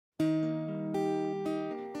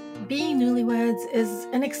Being newlyweds is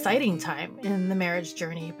an exciting time in the marriage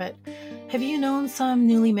journey, but have you known some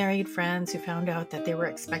newly married friends who found out that they were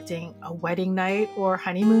expecting a wedding night or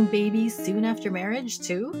honeymoon baby soon after marriage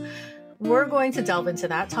too? We're going to delve into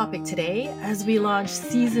that topic today as we launch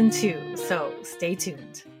season 2, so stay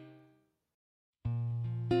tuned.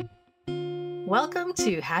 Welcome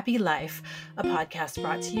to Happy Life, a podcast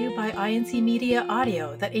brought to you by INC Media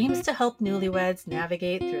Audio that aims to help newlyweds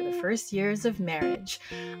navigate through the first years of marriage.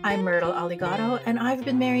 I'm Myrtle Aligato, and I've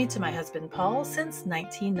been married to my husband Paul since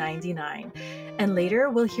 1999. And later,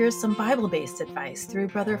 we'll hear some Bible-based advice through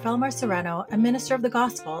Brother Felmar Serrano, a minister of the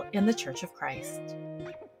gospel in the Church of Christ.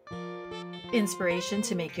 Inspiration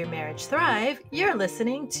to make your marriage thrive, you're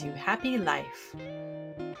listening to Happy Life.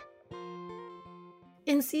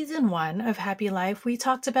 In season 1 of Happy Life, we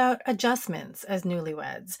talked about adjustments as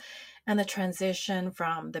newlyweds and the transition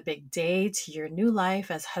from the big day to your new life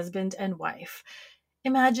as husband and wife.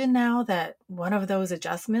 Imagine now that one of those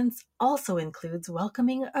adjustments also includes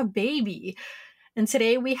welcoming a baby. And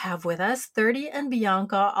today we have with us Thirdy and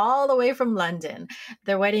Bianca all the way from London.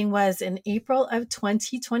 Their wedding was in April of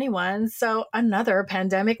 2021, so another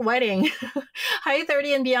pandemic wedding. Hi,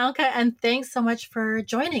 Thirdy and Bianca, and thanks so much for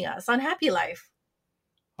joining us on Happy Life.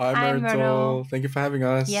 Hi, Myrtle. Thank you for having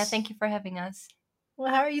us. Yeah, thank you for having us.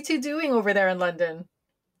 Well, how are you two doing over there in London?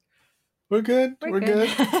 We're good. We're good.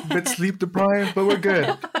 A bit sleep deprived, but we're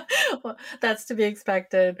good. Well, that's to be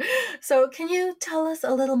expected. So can you tell us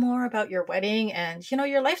a little more about your wedding and,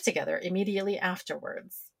 your life together immediately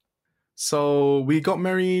afterwards? So we got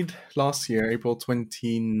married last year, April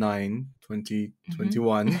 29,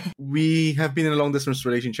 2021. Mm-hmm. We have been in a long-distance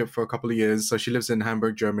relationship for a couple of years. So she lives in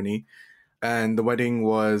Hamburg, Germany. And the wedding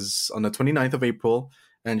was on the 29th of April.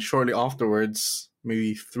 And shortly afterwards,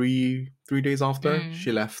 maybe three days after,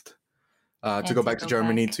 she left to go back to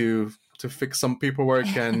Germany to fix some paperwork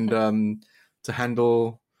and to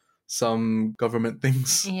handle some government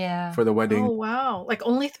things for the wedding. Oh, wow. Like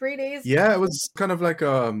only 3 days? Yeah, it was kind of like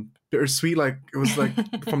bittersweet. Like it was like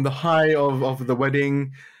from the high of the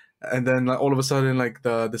wedding. And then like all of a sudden, like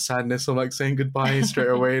the sadness of like saying goodbye straight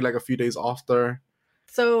away, like a few days after.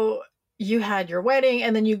 So you had your wedding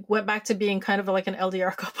and then you went back to being kind of like an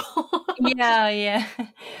LDR couple. Yeah.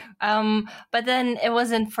 But then it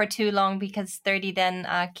wasn't for too long because Thirdy then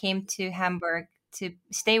came to Hamburg to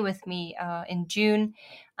stay with me in June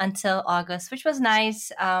until August, which was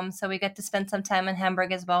nice. So we got to spend some time in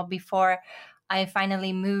Hamburg as well before I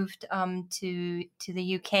finally moved to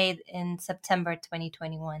the UK in September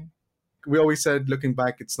 2021. We always said, looking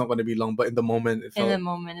back, it's not going to be long, but in the moment,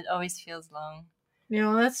 it always feels long.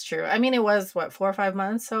 That's true. I mean, it was, 4 or 5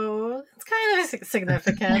 months, so it's kind of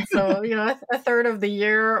significant. So, a third of the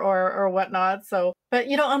year or whatnot. So, but,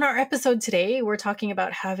 on our episode today, we're talking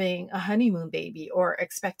about having a honeymoon baby or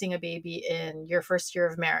expecting a baby in your first year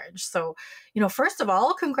of marriage. So, first of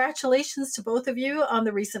all, congratulations to both of you on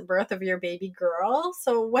the recent birth of your baby girl.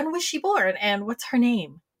 So when was she born and what's her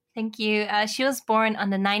name? Thank you. She was born on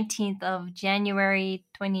the 19th of January,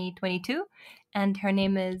 2022. And her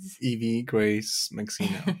name is Evie Grace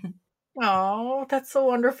Maxino. Oh, that's so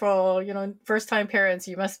wonderful. First-time parents,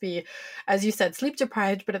 you must be, as you said, sleep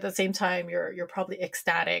deprived, but at the same time, you're probably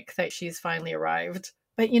ecstatic that she's finally arrived.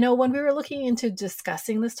 But, when we were looking into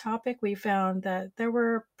discussing this topic, we found that there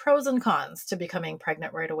were pros and cons to becoming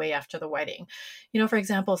pregnant right away after the wedding. For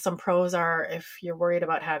example, some pros are if you're worried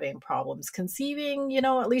about having problems conceiving,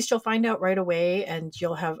 at least you'll find out right away and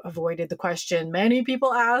you'll have avoided the question many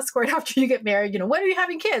people ask right after you get married, when are you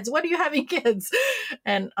having kids? When are you having kids?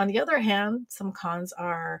 And on the other hand, some cons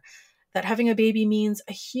are that having a baby means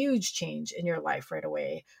a huge change in your life right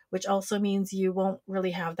away, which also means you won't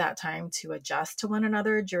really have that time to adjust to one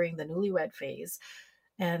another during the newlywed phase.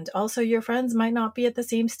 And also your friends might not be at the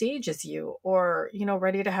same stage as you or,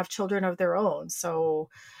 ready to have children of their own. So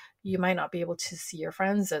you might not be able to see your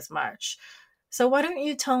friends as much. So why don't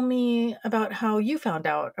you tell me about how you found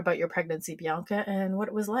out about your pregnancy, Bianca, and what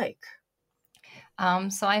it was like?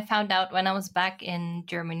 So I found out when I was back in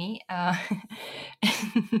Germany.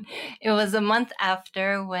 It was a month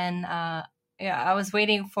after when I was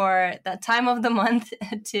waiting for that time of the month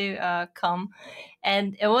to come,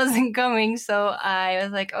 and it wasn't coming. So I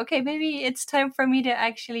was like, okay, maybe it's time for me to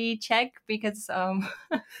actually check because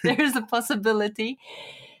there's a possibility.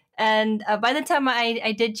 And by the time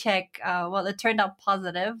I did check, it turned out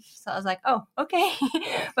positive. So I was like, oh, okay.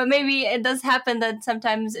 But maybe it does happen that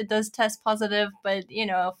sometimes it does test positive, but,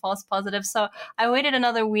 a false positive. So I waited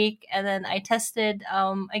another week and then I tested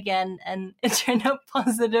again and it turned out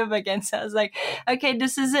positive again. So I was like, okay,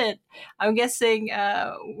 this is it. I'm guessing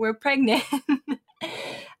we're pregnant.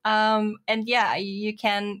 And yeah, you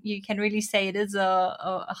can really say it is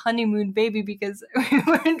a honeymoon baby, because we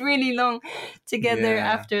weren't really long together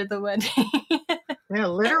Yeah. after the wedding. Yeah,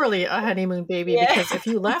 literally a honeymoon baby, Yeah. because if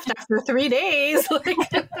you left after 3 days, like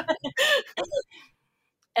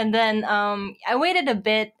And then I waited a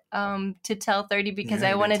bit to tell Thirdy, because Yeah,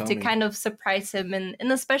 I you didn't wanted tell to me. kind of surprise him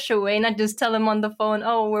in a special way, not just tell him on the phone,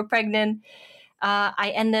 oh, we're pregnant.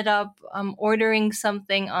 I ended up ordering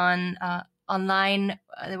something on online.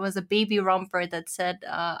 There was a baby romper that said,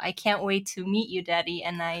 "I can't wait to meet you, Daddy,"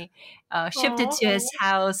 and I shipped it Aw. to his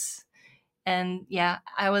house. And yeah,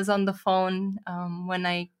 I was on the phone when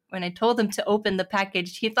I told him to open the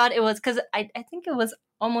package. He thought it was, because I think it was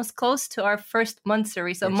almost close to our first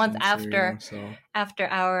monthsary, so a month after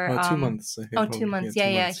our No, 2 months. I think. oh, Probably. 2 months. Yeah,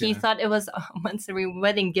 2 Yeah. months, He thought it was a monthsary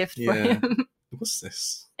wedding gift for Yeah. him. What's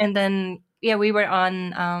this? And then yeah, we were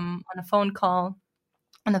on a phone call,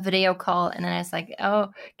 on a video call, and then I was like,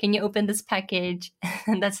 "Oh, can you open this package?"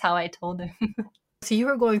 And that's how I told him. So you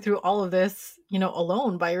were going through all of this,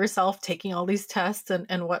 alone by yourself, taking all these tests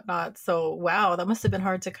and whatnot. So wow, that must have been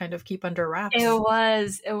hard to kind of keep under wraps. It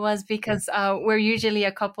was because we're usually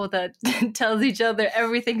a couple that tells each other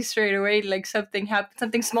everything straight away. Like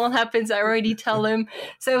something small happens, I already tell him.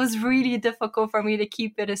 So it was really difficult for me to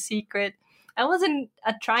keep it a secret. I wasn't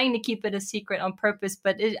trying to keep it a secret on purpose,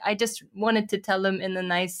 but I just wanted to tell him in a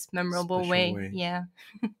nice, memorable Special way. way. Yeah.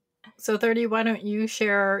 So 30, why don't you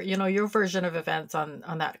share, your version of events on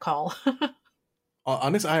that call?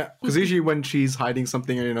 Honest, because usually when she's hiding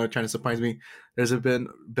something and trying to surprise me, there's a bit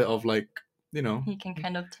of like You can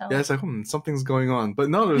kind of tell. yeah, it's like something's going on. But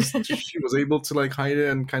no, she was able to like hide it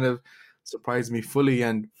and kind of surprise me fully.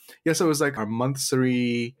 And yeah, so it was like our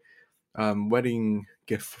monthsary wedding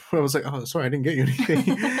gift. I was like, oh, sorry, I didn't get you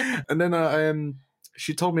anything. And then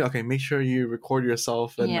she told me, okay, make sure you record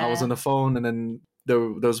yourself. And I was Yeah. on the phone, and then there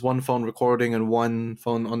was one phone recording and one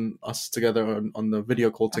phone on us together on the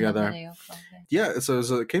video call together. On the video call, yeah. Yeah, so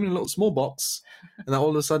it came in a little small box, and then all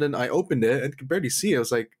of a sudden I opened it and could barely see it. I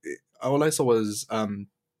was like, all I saw was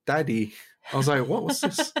Daddy. I was like, what was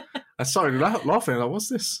this? I started laughing. Like, what's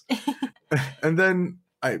this? And then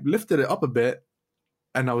I lifted it up a bit,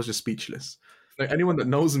 and I was just speechless. Like anyone that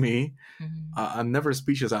knows me, I'm never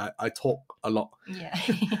speechless. I talk a lot. Yeah.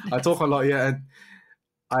 I talk a lot, yeah, and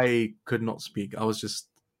I could not speak. I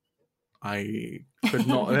could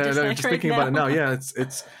not. Just like just right thinking about it now. now, yeah,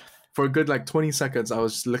 it's for a good like 20 seconds. I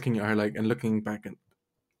was just looking at her like and looking back, and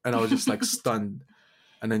I was just like stunned.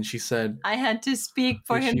 And then she said, I had to speak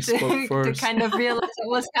for Yeah, him she spoke to first. kind of realize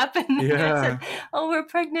what was happening. Yeah. I said, "Oh, we're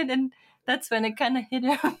pregnant," and that's when it kind of hit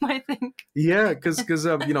him, I think. Yeah, because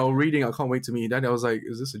reading I can't wait to meet Daddy. I was like,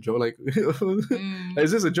 is this a joke? Like,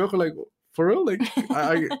 is this a joke? Like, for real? Like,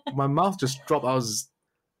 I my mouth just dropped.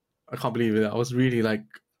 I can't believe it. I was really like,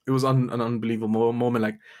 it was an unbelievable moment.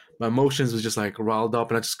 Like, my emotions was just like riled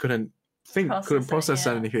up, and I just couldn't process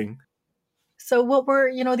yeah. anything. So what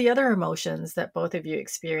were, the other emotions that both of you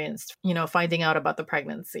experienced, finding out about the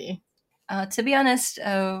pregnancy? To be honest,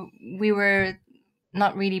 we were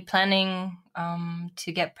not really planning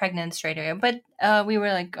to get pregnant straight away, but we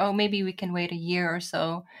were like, oh, maybe we can wait a year or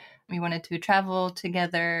so. We wanted to travel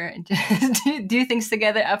together and just do things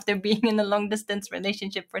together after being in a long distance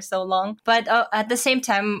relationship for so long. But at the same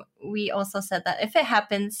time, we also said that if it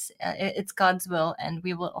happens, it's God's will, and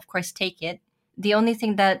we will, of course, take it. The only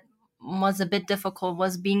thing that was a bit difficult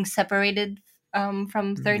was being separated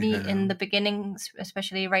from Thirdy in the beginning,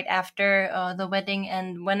 especially right after the wedding.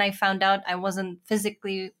 And when I found out I wasn't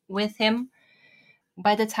physically with him,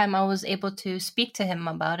 by the time I was able to speak to him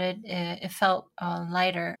about it, it felt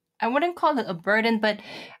lighter. I wouldn't call it a burden, but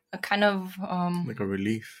a kind of like a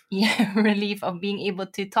relief. Yeah, relief of being able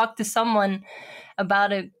to talk to someone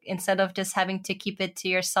about it instead of just having to keep it to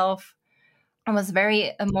yourself. I was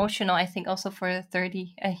very emotional, I think, also for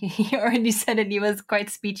Thirdy. He already said it. He was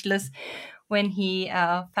quite speechless when he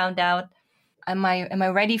found out. Am I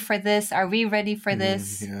ready for this? Are we ready for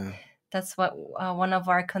this? Yeah. That's what one of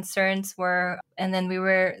our concerns were. And then we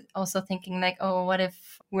were also thinking like, oh, what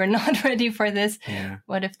if we're not ready for this? Yeah.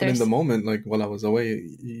 What if And there's... in the moment, like while I was away,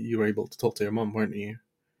 you were able to talk to your mom, weren't you?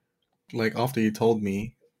 Like after you told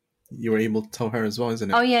me, you were able to tell her as well,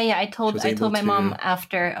 isn't it? Oh yeah. I told my mom to...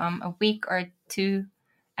 after a week or two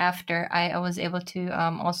after I was able to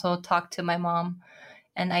also talk to my mom,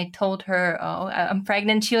 and I told her, oh, I'm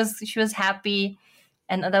pregnant. She was happy.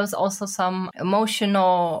 And that was also some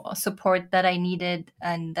emotional support that I needed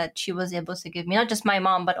and that she was able to give me. Not just my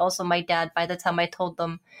mom, but also my dad. By the time I told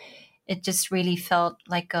them, it just really felt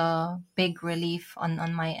like a big relief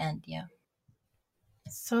on my end, yeah.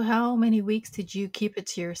 So how many weeks did you keep it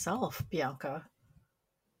to yourself, Bianca?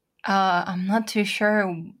 I'm not too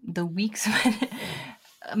sure the weeks, but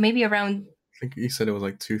maybe around I think you said it was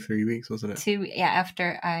like 2-3 weeks, wasn't it? 2. Yeah,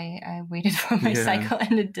 after I waited for my cycle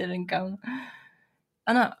and it didn't come.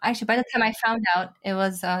 Oh no, actually, by the time I found out, it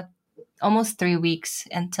was almost 3 weeks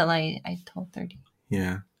until I told 30.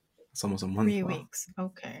 Yeah, it's almost a month. 3 weeks.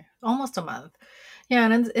 Okay, almost a month. Yeah,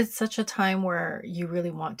 and it's such a time where you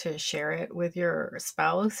really want to share it with your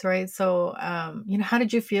spouse, right? So, how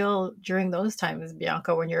did you feel during those times,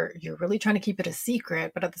 Bianca, when you're really trying to keep it a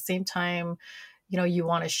secret, but at the same time, you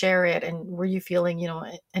want to share it? And were you feeling,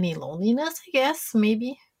 any loneliness, I guess,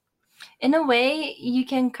 maybe? In a way, you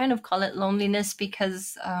can kind of call it loneliness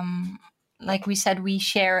because, like we said, we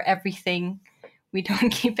share everything. We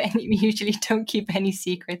usually don't keep any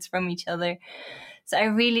secrets from each other. So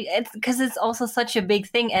because it's also such a big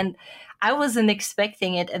thing, and I wasn't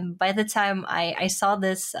expecting it. And by the time I saw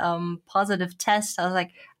this positive test, I was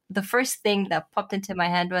like, the first thing that popped into my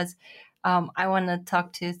head was, I want to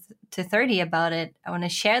talk to Thirdy about it. I want to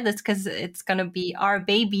share this because it's gonna be our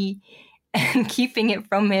baby, and keeping it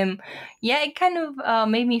from him, it kind of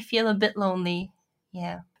made me feel a bit lonely.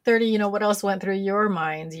 Yeah. Thirdy, what else went through your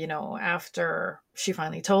mind, after she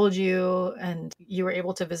finally told you and you were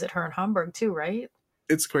able to visit her in Hamburg too, right?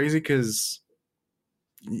 It's crazy because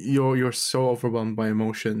you're so overwhelmed by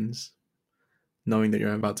emotions, knowing that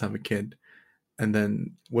you're about to have a kid. And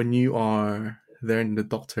then when you are there in the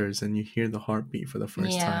doctors and you hear the heartbeat for the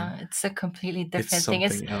first time. Yeah, it's a completely different thing.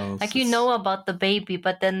 It's else. like you know about the baby,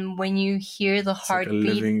 but then when you hear the heartbeat,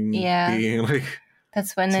 like a living being,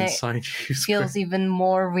 that's when it feels even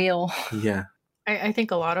more real. Yeah. I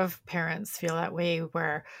think a lot of parents feel that way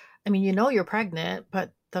where, you're pregnant,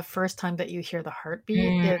 but the first time that you hear the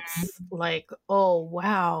heartbeat, it's like, oh,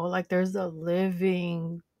 wow, like there's a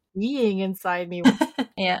living being inside me.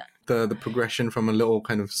 Yeah. The progression from a little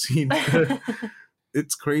kind of seed.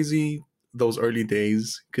 It's crazy, those early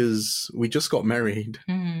days, because we just got married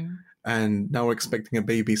and now we're expecting a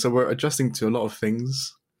baby. So we're adjusting to a lot of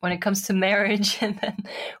things. When it comes to marriage, and then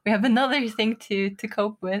we have another thing to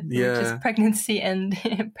cope with, which is pregnancy and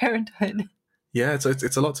parenthood. Yeah, so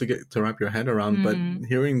it's a lot to wrap your head around, but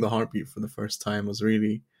hearing the heartbeat for the first time was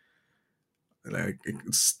really,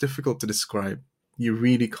 it's difficult to describe. You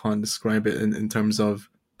really can't describe it in terms of,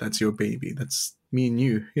 that's your baby, that's me and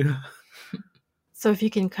you, So if you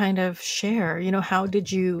can kind of share, how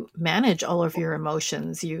did you manage all of your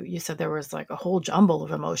emotions? You said there was like a whole jumble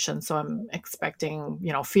of emotions. So I'm expecting,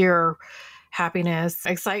 fear, happiness,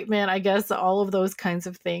 excitement, I guess, all of those kinds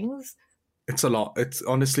of things. It's a lot. It's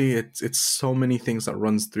honestly, it's so many things that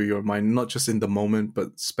runs through your mind, not just in the moment,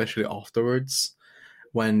 but especially afterwards.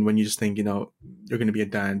 When you just think, you're going to be a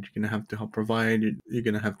dad, you're going to have to help provide, you're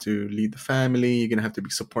going to have to lead the family, you're going to have to be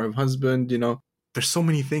a supportive husband, There's so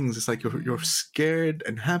many things. It's like you're scared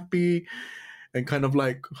and happy and kind of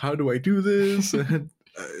like, how do I do this? And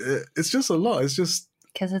it's just a lot. It's just...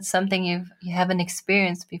 Because it's something you haven't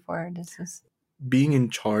experienced before. This is... Being in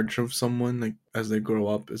charge of someone, like, as they grow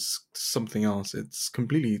up, is something else. It's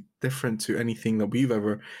completely different to anything that we've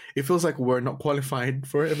ever... It feels like we're not qualified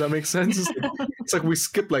for it, if that makes sense. It's like we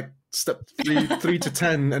skipped like step 3 to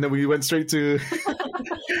 10, and then we went straight to...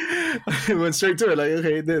 we went straight to it. Like,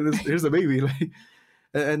 okay, here's the baby. Like,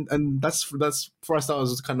 and that's for us, that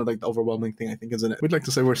was kind of like the overwhelming thing, I think, isn't it? We'd like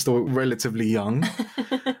to say we're still relatively young.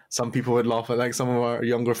 Some people would laugh at, like, some of our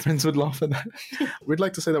younger friends would laugh at that. We'd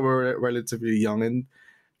like to say that we're relatively young, and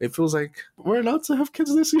it feels like we're allowed to have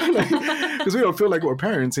kids this year, because we don't feel like we're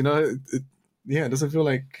parents, It doesn't feel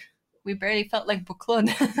like... We barely felt like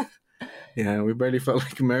Buklod. Yeah, we barely felt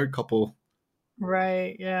like a married couple.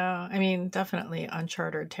 Right, yeah. Definitely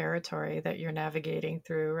uncharted territory that you're navigating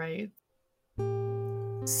through, right?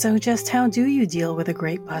 So just how do you deal with a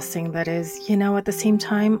great blessing that is, at the same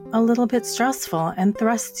time, a little bit stressful and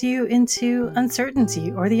thrusts you into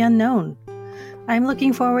uncertainty or the unknown? I'm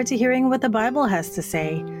looking forward to hearing what the Bible has to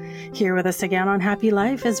say. Here with us again on Happy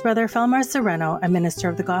Life is Brother Felmar Sereno, a minister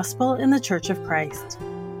of the gospel in the Church of Christ.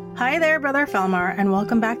 Hi there, Brother Felmar, and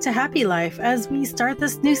welcome back to Happy Life as we start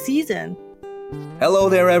this new season. Hello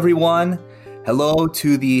there, everyone. Hello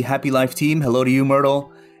to the Happy Life team. Hello to you,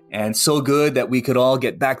 Myrtle. And so good that we could all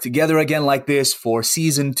get back together again like this for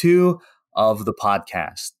season 2 of the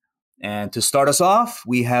podcast. And to start us off,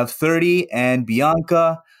 we have Thirdy and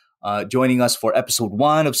Bianca joining us for episode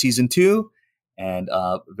 1 of season 2. And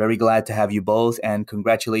very glad to have you both. And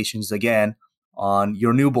congratulations again on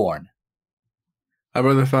your newborn. Hi,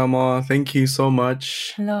 Brother Falmar. Thank you so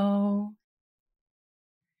much. Hello.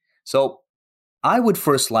 So I would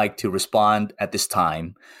first like to respond at this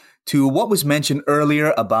time to what was mentioned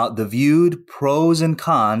earlier about the viewed pros and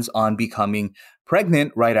cons on becoming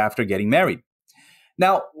pregnant right after getting married.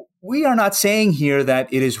 Now, we are not saying here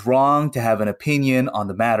that it is wrong to have an opinion on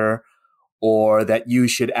the matter or that you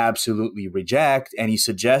should absolutely reject any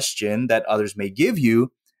suggestion that others may give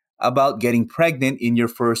you about getting pregnant in your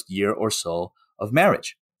first year or so of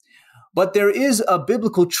marriage. But there is a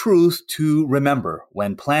biblical truth to remember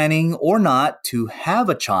when planning or not to have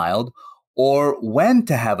a child, or when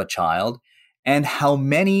to have a child, and how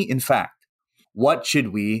many, in fact. What should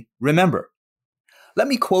we remember? Let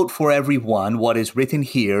me quote for everyone what is written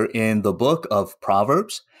here in the book of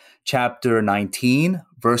Proverbs, chapter 19,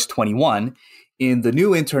 verse 21. In the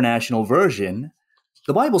New International Version,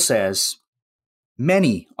 the Bible says,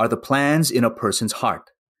 "Many are the plans in a person's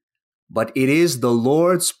heart, but it is the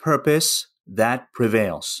Lord's purpose that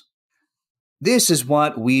prevails." This is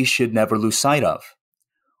what we should never lose sight of.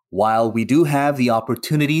 While we do have the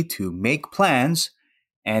opportunity to make plans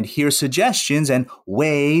and hear suggestions and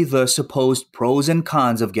weigh the supposed pros and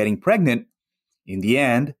cons of getting pregnant, in the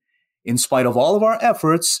end, in spite of all of our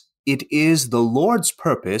efforts, it is the Lord's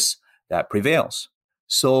purpose that prevails.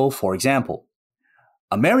 So, for example,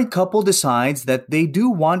 a married couple decides that they do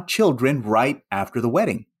want children right after the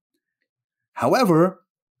wedding. However,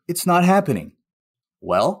 it's not happening.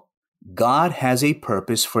 Well, God has a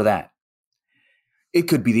purpose for that. It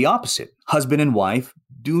could be the opposite. Husband and wife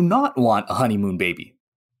do not want a honeymoon baby.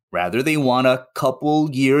 Rather, they want a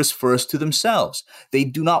couple years first to themselves. They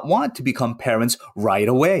do not want to become parents right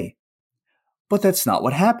away. But that's not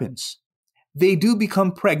what happens. They do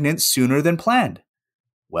become pregnant sooner than planned.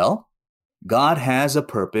 Well, God has a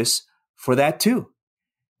purpose for that too.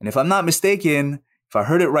 And if I'm not mistaken, if I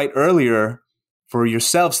heard it right earlier, for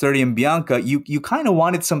yourselves, Thirdy and Bianca, you kind of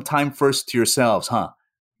wanted some time first to yourselves, huh?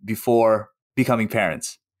 Before becoming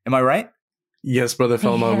parents. Am I right? Yes, Brother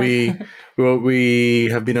Felma. We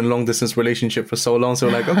have been in a long distance relationship for so long, so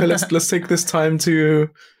we're like, okay, let's take this time to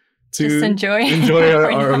just enjoy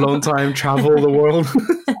our alone time, travel the world.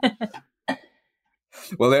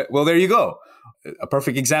 Well, there you go. A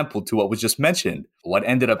perfect example to what was just mentioned. What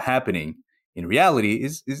ended up happening in reality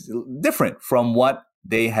is different from what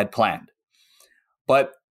they had planned.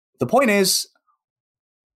 But the point is,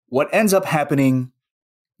 what ends up happening,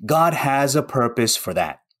 God has a purpose for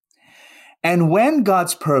that. And when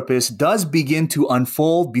God's purpose does begin to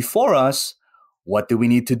unfold before us, what do we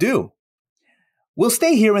need to do? We'll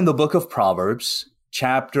stay here in the book of Proverbs,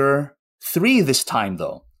 chapter 3 this time,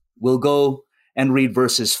 though. We'll go and read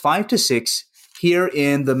verses 5 to 6 here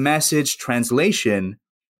in the Message translation.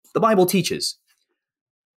 The Bible teaches,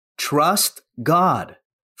 "Trust God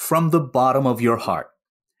from the bottom of your heart.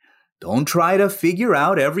 Don't try to figure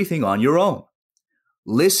out everything on your own.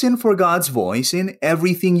 Listen for God's voice in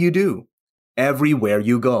everything you do, everywhere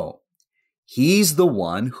you go. He's the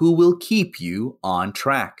one who will keep you on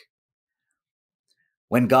track."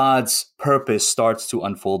 When God's purpose starts to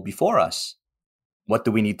unfold before us, what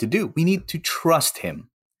do we need to do? We need to trust Him.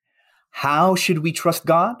 How should we trust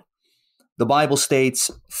God? The Bible states,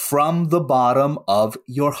 "from the bottom of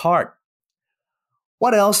your heart."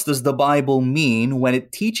 What else does the Bible mean when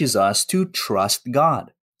it teaches us to trust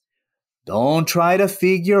God? Don't try to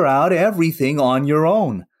figure out everything on your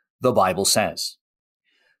own, the Bible says.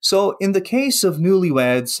 So in the case of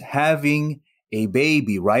newlyweds having a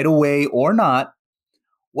baby right away or not,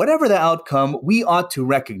 whatever the outcome, we ought to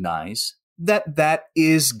recognize that that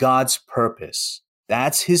is God's purpose.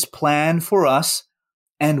 That's His plan for us,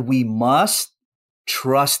 and we must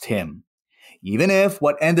trust Him, even if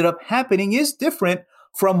what ended up happening is different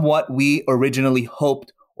from what we originally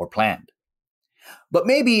hoped or planned. But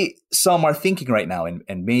maybe some are thinking right now,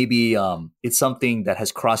 and maybe it's something that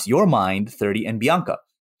has crossed your mind, Thirdy and Bianca.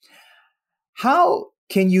 How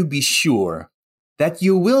can you be sure that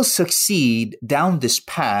you will succeed down this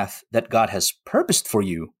path that God has purposed for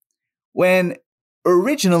you when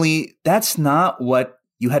originally that's not what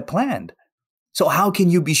you had planned? So how can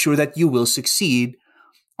you be sure that you will succeed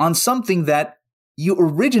on something that you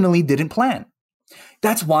originally didn't plan?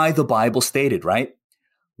 That's why the Bible stated, right?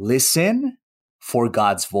 Listen for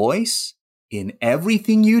God's voice in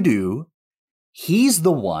everything you do. He's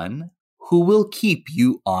the one who will keep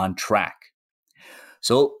you on track.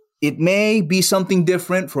 So it may be something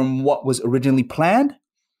different from what was originally planned,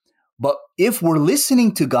 but if we're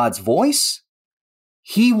listening to God's voice,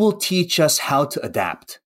 He will teach us how to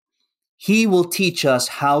adapt. He will teach us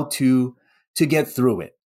how to get through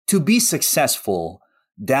it, to be successful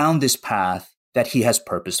down this path that He has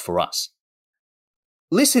purposed for us.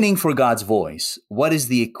 Listening for God's voice, what is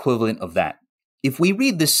the equivalent of that? If we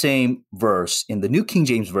read the same verse in the New King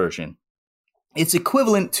James Version, it's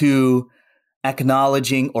equivalent to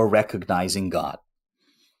acknowledging or recognizing God.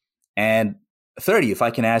 And Thirdy, if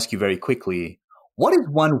I can ask you very quickly, what is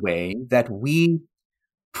one way that we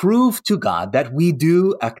prove to God that we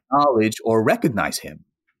do acknowledge or recognize Him?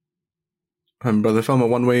 Brother Felma,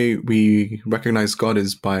 one way we recognize God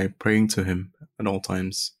is by praying to Him at all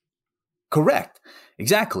times. Correct.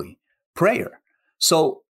 Exactly. Prayer.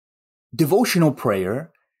 So, devotional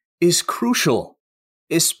prayer is crucial,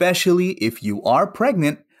 especially if you are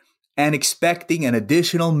pregnant and expecting an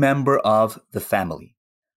additional member of the family.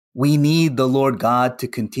 We need the Lord God to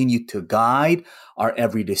continue to guide our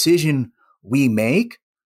every decision we make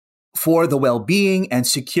for the well-being and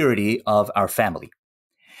security of our family.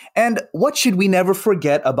 And what should we never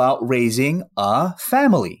forget about raising a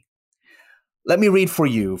family? Let me read for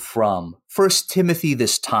you from 1 Timothy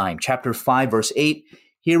this time, chapter 5, verse 8,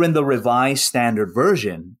 here in the Revised Standard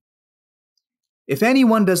Version. If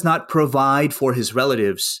anyone does not provide for his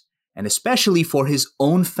relatives, and especially for his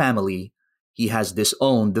own family, he has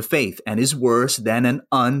disowned the faith and is worse than an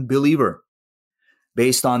unbeliever.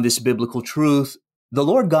 Based on this biblical truth, the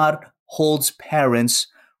Lord God holds parents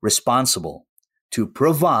responsible to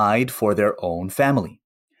provide for their own family.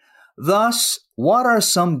 Thus, what are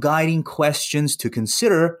some guiding questions to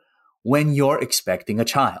consider when you're expecting a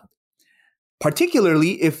child?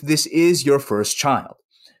 Particularly if this is your first child.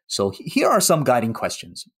 So here are some guiding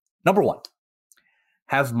questions. Number 1,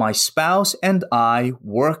 have my spouse and I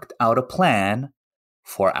worked out a plan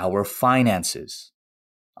for our finances?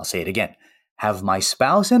 I'll say it again. Have my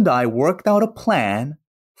spouse and I worked out a plan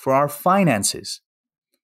for our finances?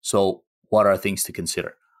 So what are things to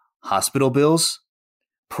consider? Hospital bills,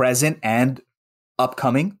 present and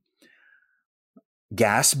upcoming,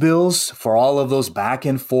 gas bills for all of those back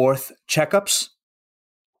and forth checkups,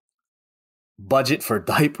 budget for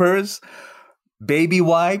diapers, baby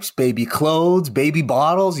wipes, baby clothes, baby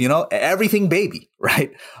bottles, everything baby,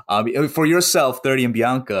 right? For yourself, Thirdy and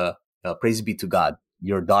Bianca, praise be to God,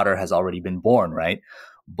 your daughter has already been born, right?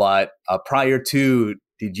 But prior to,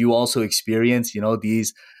 did you also experience,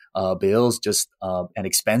 these bills just and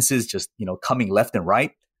expenses just, coming left and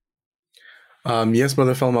right? Yes,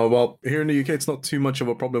 Brother Felma. Well, here in the UK, it's not too much of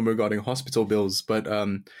a problem regarding hospital bills, but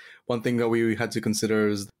one thing that we had to consider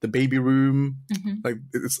is the baby room. Mm-hmm. Like,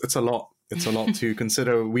 it's a lot. It's a lot to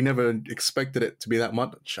consider. We never expected it to be that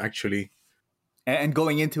much, actually. And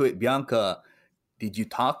going into it, Bianca, did you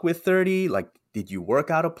talk with Thirdy? Like, did you work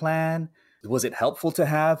out a plan? Was it helpful to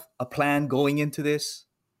have a plan going into this?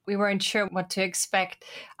 We weren't sure what to expect.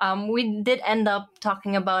 We did end up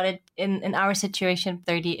talking about it. In our situation,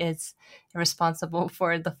 Thirdy is responsible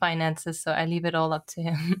for the finances, so I leave it all up to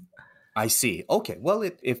him. I see. Okay. Well,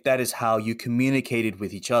 if that is how you communicated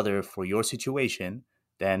with each other for your situation,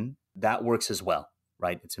 then that works as well,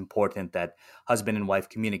 right? It's important that husband and wife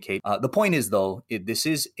communicate. The point is, though, this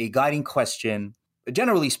is a guiding question,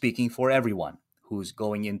 generally speaking, for everyone who's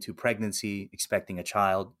going into pregnancy, expecting a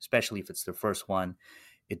child, especially if it's their first one.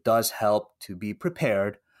 It does help to be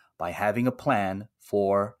prepared by having a plan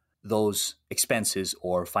for those expenses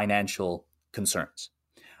or financial concerns.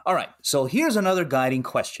 All right, so here's another guiding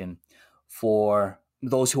question for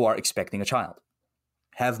those who are expecting a child.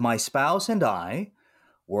 Have my spouse and I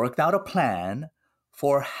worked out a plan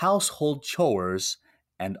for household chores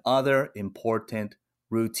and other important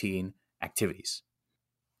routine activities?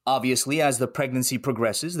 Obviously, as the pregnancy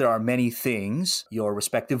progresses, there are many things your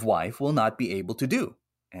respective wife will not be able to do.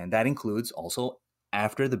 And that includes also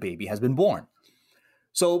after the baby has been born.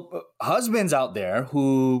 So husbands out there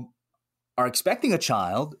who are expecting a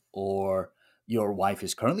child, or your wife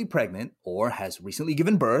is currently pregnant or has recently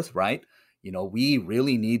given birth, right? We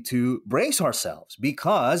really need to brace ourselves,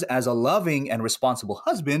 because as a loving and responsible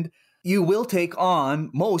husband, you will take on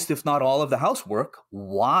most, if not all, of the housework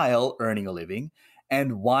while earning a living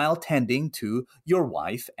and while tending to your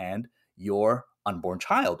wife and your unborn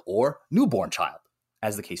child or newborn child,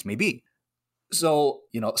 as the case may be. So,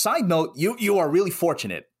 side note, you are really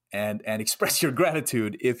fortunate, and express your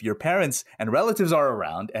gratitude if your parents and relatives are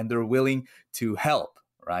around and they're willing to help,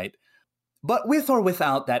 right? But with or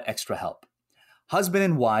without that extra help, husband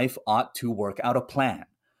and wife ought to work out a plan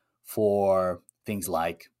for things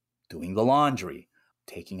like doing the laundry,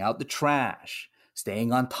 taking out the trash,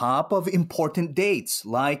 staying on top of important dates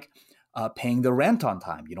like paying the rent on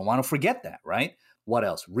time. You don't want to forget that, right? What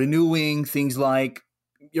else? Renewing things like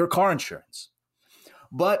your car insurance.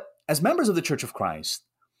 But as members of the Church of Christ,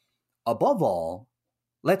 above all,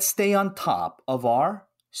 let's stay on top of our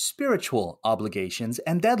spiritual obligations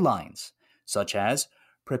and deadlines, such as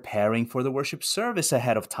preparing for the worship service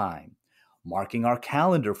ahead of time, marking our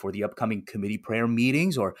calendar for the upcoming committee prayer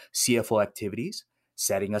meetings or CFO activities,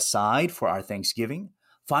 setting aside for our Thanksgiving,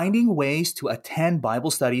 finding ways to attend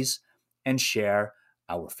Bible studies, and share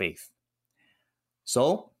our faith.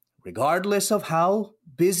 So, regardless of how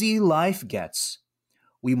busy life gets,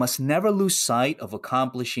 we must never lose sight of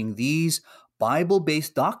accomplishing these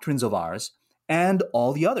Bible-based doctrines of ours and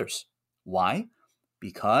all the others. Why?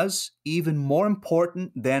 Because even more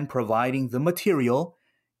important than providing the material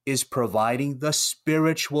is providing the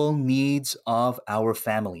spiritual needs of our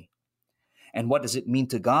family. And what does it mean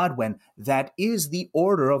to God when that is the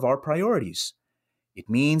order of our priorities? It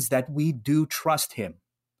means that we do trust Him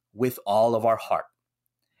with all of our heart.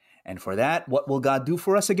 And for that, what will God do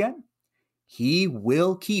for us again? He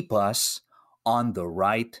will keep us on the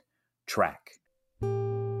right track.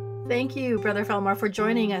 Thank you, Brother Felmar, for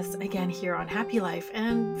joining us again here on Happy Life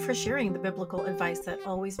and for sharing the biblical advice that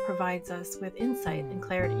always provides us with insight and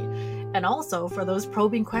clarity, and also for those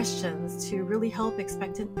probing questions to really help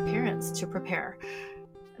expectant parents to prepare.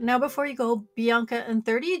 Now, before you go, Bianca and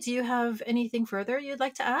Thirdy, do you have anything further you'd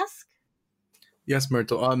like to ask? Yes,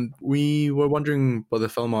 Myrtle. We were wondering, Brother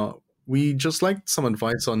Felmar, we just like some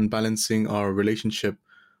advice on balancing our relationship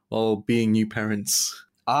while being new parents.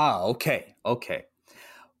 Okay.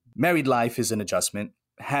 Married life is an adjustment.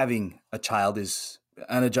 Having a child is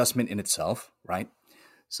an adjustment in itself, right?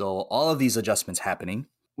 So all of these adjustments happening,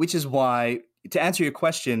 which is why, to answer your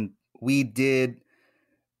question, we did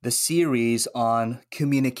the series on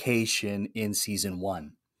communication in season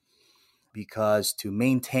 1. Because to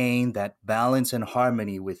maintain that balance and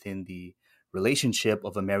harmony within the relationship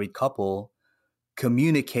of a married couple,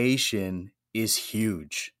 communication is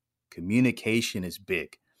huge. Communication is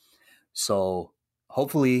big. So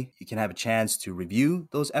hopefully you can have a chance to review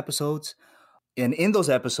those episodes. And in those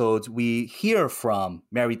episodes, we hear from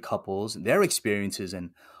married couples, their experiences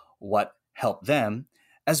and what helped them,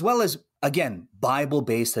 as well as, again,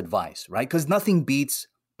 Bible-based advice, right? Because nothing beats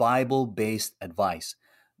Bible-based advice.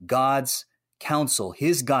 God's counsel,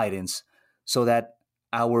 His guidance, so that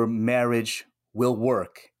our marriage will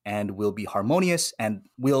work and will be harmonious and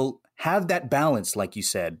will have that balance, like you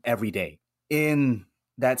said, every day. In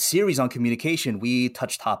that series on communication, we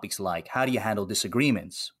touch topics like how do you handle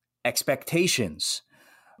disagreements, expectations,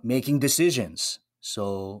 making decisions.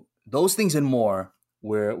 So those things and more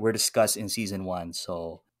were discussed in season 1.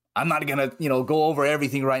 So I'm not gonna go over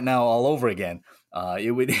everything right now all over again.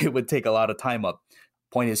 It would take a lot of time up.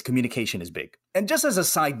 Point is, communication is big. And just as a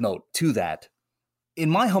side note to that, in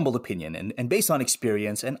my humble opinion, and based on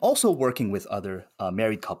experience, and also working with other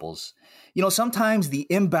married couples, sometimes the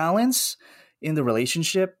imbalance in the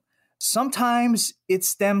relationship, sometimes it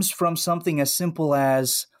stems from something as simple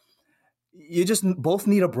as you just both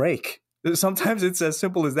need a break. Sometimes it's as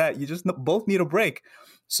simple as that. You just both need a break.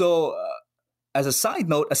 So as a side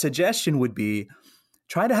note, a suggestion would be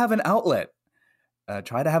try to have an outlet. A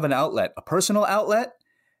personal outlet,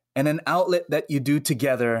 and an outlet that you do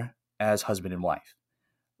together as husband and wife.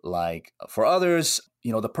 Like for others,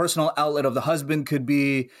 the personal outlet of the husband could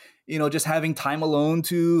be, just having time alone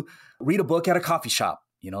to read a book at a coffee shop,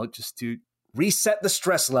 just to reset the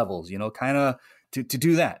stress levels, kind of to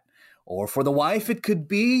do that. Or for the wife, it could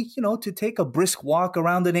be, to take a brisk walk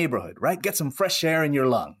around the neighborhood, right? Get some fresh air in your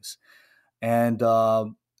lungs. And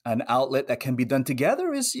an outlet that can be done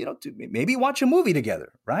together is, to maybe watch a movie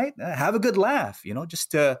together, right? Have a good laugh,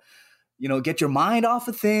 just to, get your mind off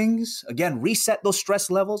of things. Again, reset those stress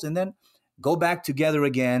levels and then go back together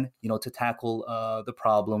again, to tackle the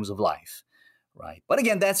problems of life, right? But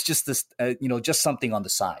again, that's just this, just something on the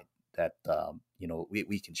side that,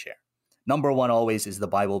 we can share. Number 1 always is the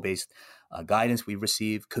Bible-based guidance we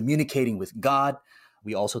receive, communicating with God.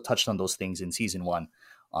 We also touched on those things in season 1.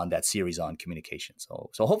 On that series on communication. So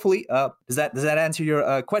hopefully, does that answer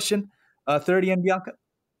your question, Thirdy and Bianca?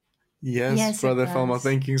 Yes, Brother Felmar,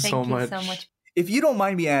 thank you so much. If you don't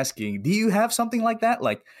mind me asking, do you have something like that,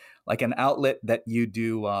 like an outlet that you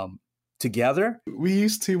do together? We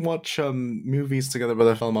used to watch movies together,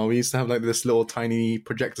 Brother Felmar. We used to have like this little tiny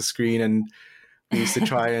projector screen, and we used to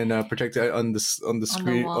try and project it on the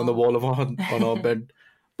screen on the wall of on our bed.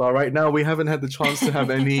 But right now, we haven't had the chance to have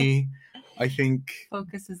any. I think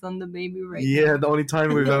focus is on the baby right now. Yeah, the only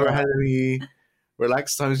time we've ever had any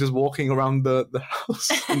relaxed time is just walking around the house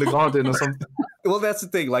in the garden or something. Well, that's the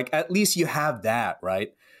thing. Like, at least you have that,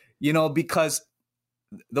 right? Because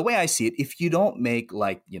the way I see it, if you don't make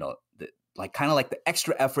kind of like the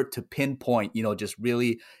extra effort to pinpoint, just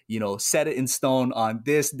really, set it in stone on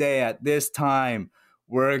this day at this time,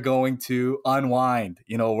 we're going to unwind.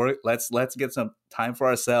 Let's get some time for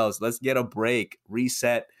ourselves. Let's get a break,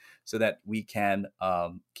 reset, so that we can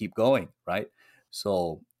keep going, right?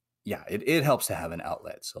 So yeah, it helps to have an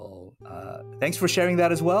outlet. So thanks for sharing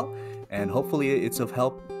that as well. And hopefully it's of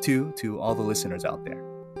help too to all the listeners out there.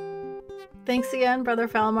 Thanks again, Brother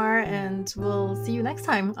Falmar, and we'll see you next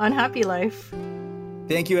time on Happy Life.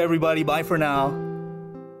 Thank you, everybody. Bye for now.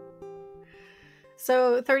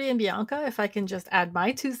 So, Thirdy and Bianca, if I can just add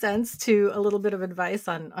my 2 cents to a little bit of advice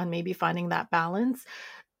on maybe finding that balance,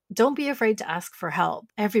 don't be afraid to ask for help.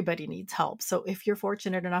 Everybody needs help. So if you're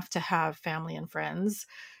fortunate enough to have family and friends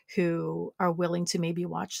who are willing to maybe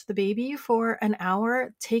watch the baby for an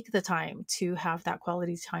hour, take the time to have that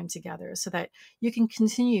quality time together so that you can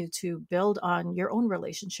continue to build on your own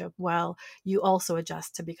relationship while you also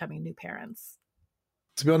adjust to becoming new parents.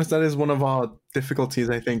 To be honest, that is one of our difficulties,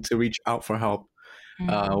 I think, to reach out for help.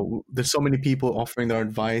 There's so many people offering their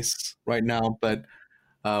advice right now, but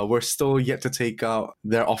we're still yet to take out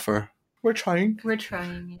their offer. We're trying.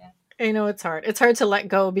 Yeah. I know it's hard. It's hard to let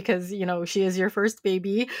go because, she is your first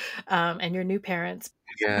baby and you're new parents.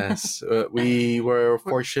 Yes. We were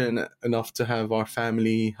fortunate enough to have our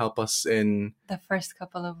family help us in the first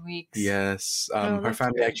couple of weeks. Yes. Oh, Her that's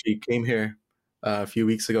family great. actually came here a few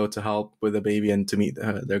weeks ago to help with the baby and to meet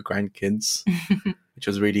their grandkids, which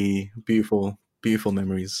was really beautiful, beautiful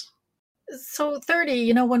memories. So,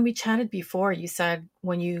 Thirdy, when we chatted before, you said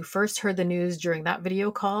when you first heard the news during that video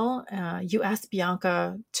call, you asked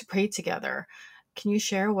Bianca to pray together. Can you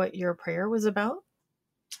share what your prayer was about?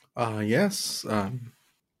 Yes.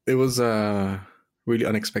 It was really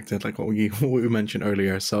unexpected, like what we mentioned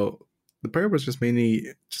earlier. So the prayer was just mainly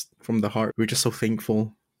just from the heart. We were just so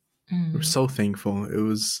thankful. We were so thankful. It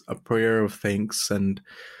was a prayer of thanks and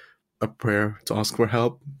a prayer to ask for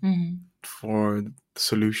help for the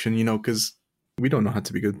solution, because we don't know how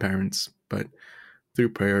to be good parents, but through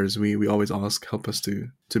prayers, we always ask, help us to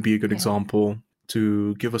be a good example,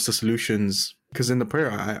 to give us the solutions. Because in the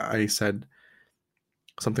prayer, I said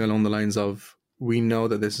something along the lines of, we know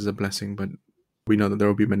that this is a blessing, but we know that there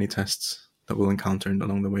will be many tests that we'll encounter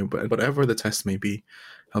along the way. But whatever the test may be,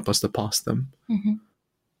 help us to pass them.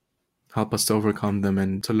 Help us to overcome them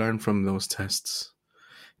and to learn from those tests.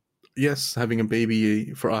 Yes, having a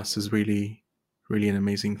baby for us is really, really an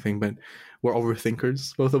amazing thing, but we're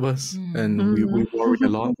overthinkers, both of us, and we worry a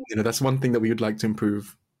lot. That's one thing that we would like to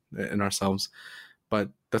improve in ourselves. But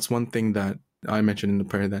that's one thing that I mentioned in the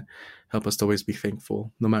prayer, that help us to always be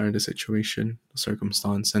thankful, no matter the situation, the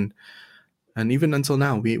circumstance, and even until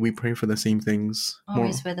now, we pray for the same things.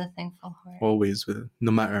 Always with a thankful heart. Always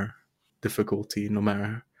no matter difficulty, no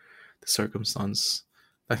matter the circumstance.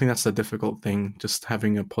 I think that's the difficult thing, just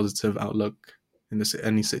having a positive outlook in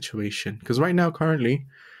any situation. Because right now, currently,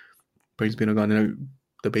 praise be to God,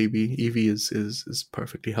 the baby Evie is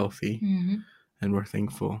perfectly healthy, and we're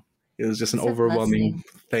thankful. It was just an overwhelming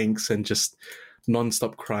thanks and just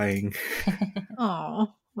nonstop crying. Oh,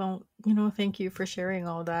 well, thank you for sharing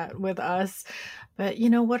all that with us. But,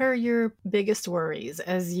 what are your biggest worries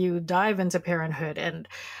as you dive into parenthood, and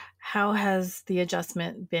how has the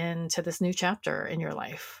adjustment been to this new chapter in your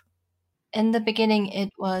life? In the beginning,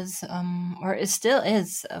 it was, or it still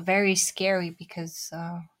is, very scary because,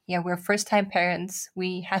 we're first-time parents.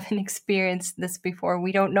 We haven't experienced this before.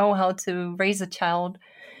 We don't know how to raise a child.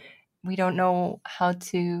 We don't know how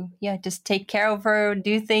to, just take care of her,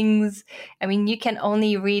 do things. I mean, you can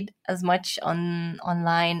only read as much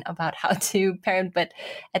online about how to parent, but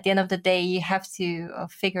at the end of the day, you have to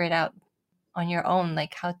figure it out on your own,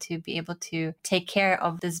 like how to be able to take care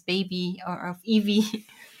of this baby or of Evie.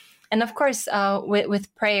 And of course,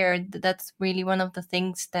 with prayer, that's really one of the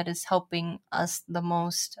things that is helping us the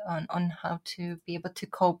most on how to be able to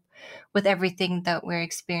cope with everything that we're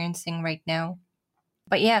experiencing right now.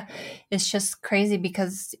 But it's just crazy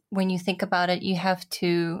because when you think about it, you have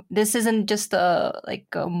to, this isn't just a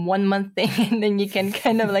 1 month thing and then you can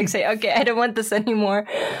kind of say, okay, I don't want this anymore.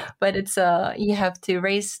 But it's you have to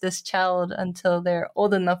raise this child until they're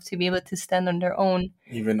old enough to be able to stand on their own.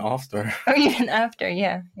 Even after. Or even after,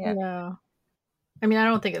 yeah. I mean, I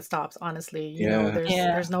don't think it stops, honestly.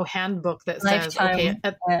 There's no handbook that says, okay,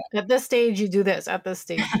 at this stage you do this, at this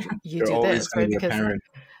stage you do this, right? Because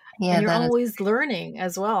and you're always learning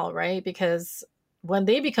as well, right? Because when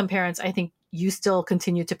they become parents, I think you still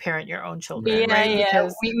continue to parent your own children, right?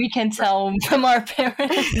 Because we can tell from our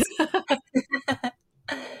parents.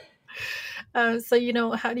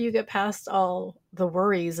 So, how do you get past all the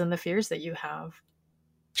worries and the fears that you have?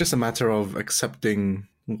 Just a matter of accepting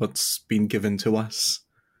what's been given to us,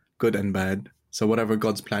 good and bad. So whatever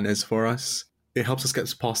God's plan is for us, it helps us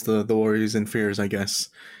get past the worries and fears, I guess.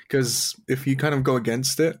 Because if you kind of go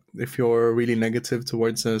against it, if you're really negative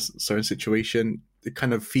towards a certain situation, it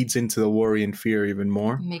kind of feeds into the worry and fear even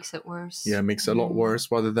more. It makes it worse. Yeah, it makes it a lot worse,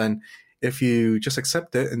 rather than if you just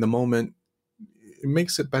accept it in the moment, it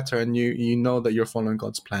makes it better, and you know that you're following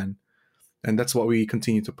God's plan. And that's what we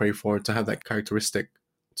continue to pray for, to have that characteristic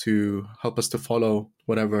to help us to follow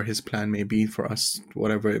whatever his plan may be for us,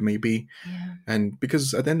 whatever it may be. Yeah. And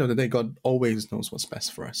because at the end of the day, God always knows what's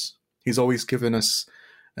best for us. He's always given us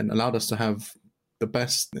and allowed us to have the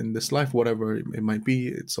best in this life, whatever it might be.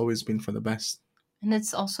 It's always been for the best. And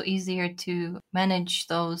it's also easier to manage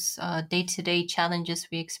those day-to-day challenges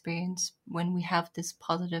we experience when we have this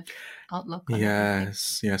positive outlook on everything.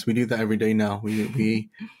 Yes, we do that every day now.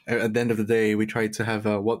 We at the end of the day, we try to have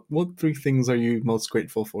what 3 things are you most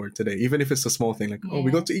grateful for today? Even if it's a small thing, like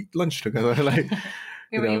we got to eat lunch together, like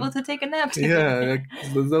we were able to take a nap together. Yeah, like,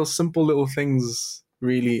 those simple little things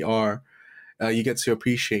really are you get to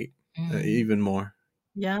appreciate even more.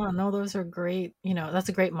 Yeah, no, those are great. That's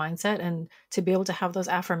a great mindset. And to be able to have those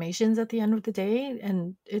affirmations at the end of the day,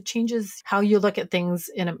 and it changes how you look at things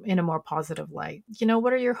in a more positive light.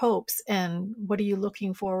 What are your hopes and what are you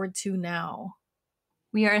looking forward to now?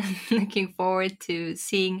 We are looking forward to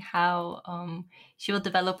seeing how she will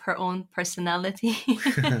develop her own personality.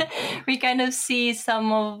 We kind of see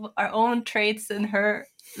some of our own traits in her.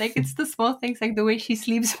 Like, it's the small things, like the way she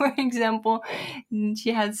sleeps, for example.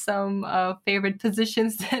 She has some favorite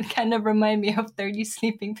positions that kind of remind me of Thirdy's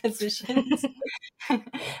sleeping positions.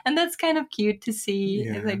 And that's kind of cute to see.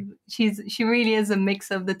 Yeah. Like, she really is a mix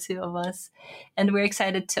of the two of us. And we're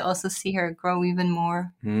excited to also see her grow even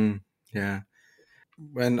more. Yeah.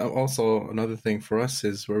 And also another thing for us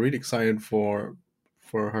is we're really excited for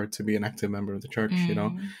her to be an active member of the church,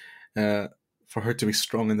 for her to be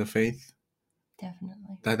strong in the faith.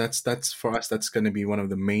 Definitely. That's for us, that's going to be one of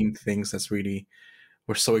the main things that's really,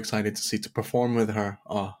 we're so excited to see, to perform with her.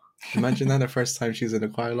 Oh, imagine that the first time she's in a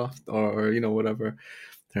choir loft or whatever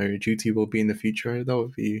her duty will be in the future. That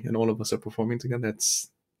would be, and all of us are performing together.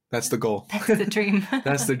 That's the goal. That's the dream.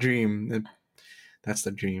 That's the dream. That's the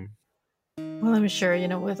dream. Well, I'm sure,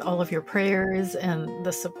 with all of your prayers and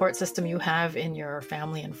the support system you have in your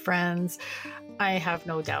family and friends, I have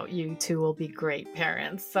no doubt you two will be great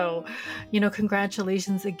parents. So,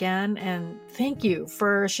 congratulations again. And thank you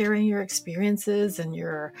for sharing your experiences and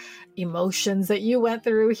your emotions that you went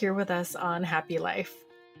through here with us on Happy Life.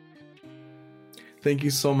 Thank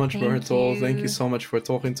you so much, Thank Bertol. you. Thank you so much for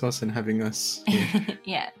talking to us and having us here.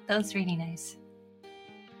 Yeah, that was really nice.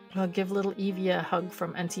 I'll give little Evie a hug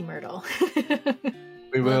from Auntie Myrtle.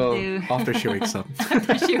 We Will will do. after she wakes up.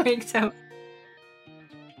 After she wakes up.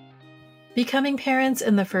 Becoming parents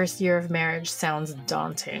in the first year of marriage sounds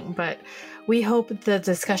daunting, but we hope the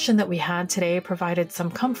discussion that we had today provided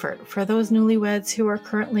some comfort for those newlyweds who are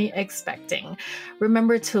currently expecting.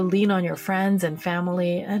 Remember to lean on your friends and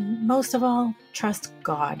family, and most of all, trust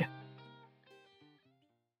God.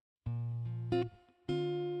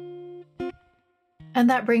 And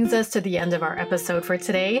that brings us to the end of our episode for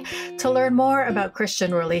today. To learn more about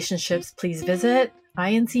Christian relationships, please visit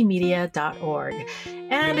incmedia.org.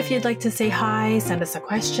 And if you'd like to say hi, send us a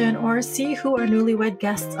question, or see who our newlywed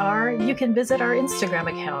guests are, you can visit our Instagram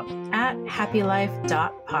account at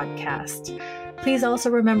happylife.podcast. Please also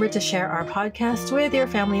remember to share our podcast with your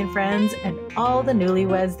family and friends and all the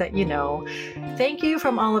newlyweds that you know. Thank you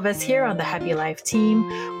from all of us here on the Happy Life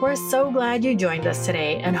team. We're so glad you joined us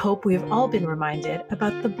today and hope we've all been reminded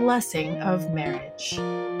about the blessing of marriage.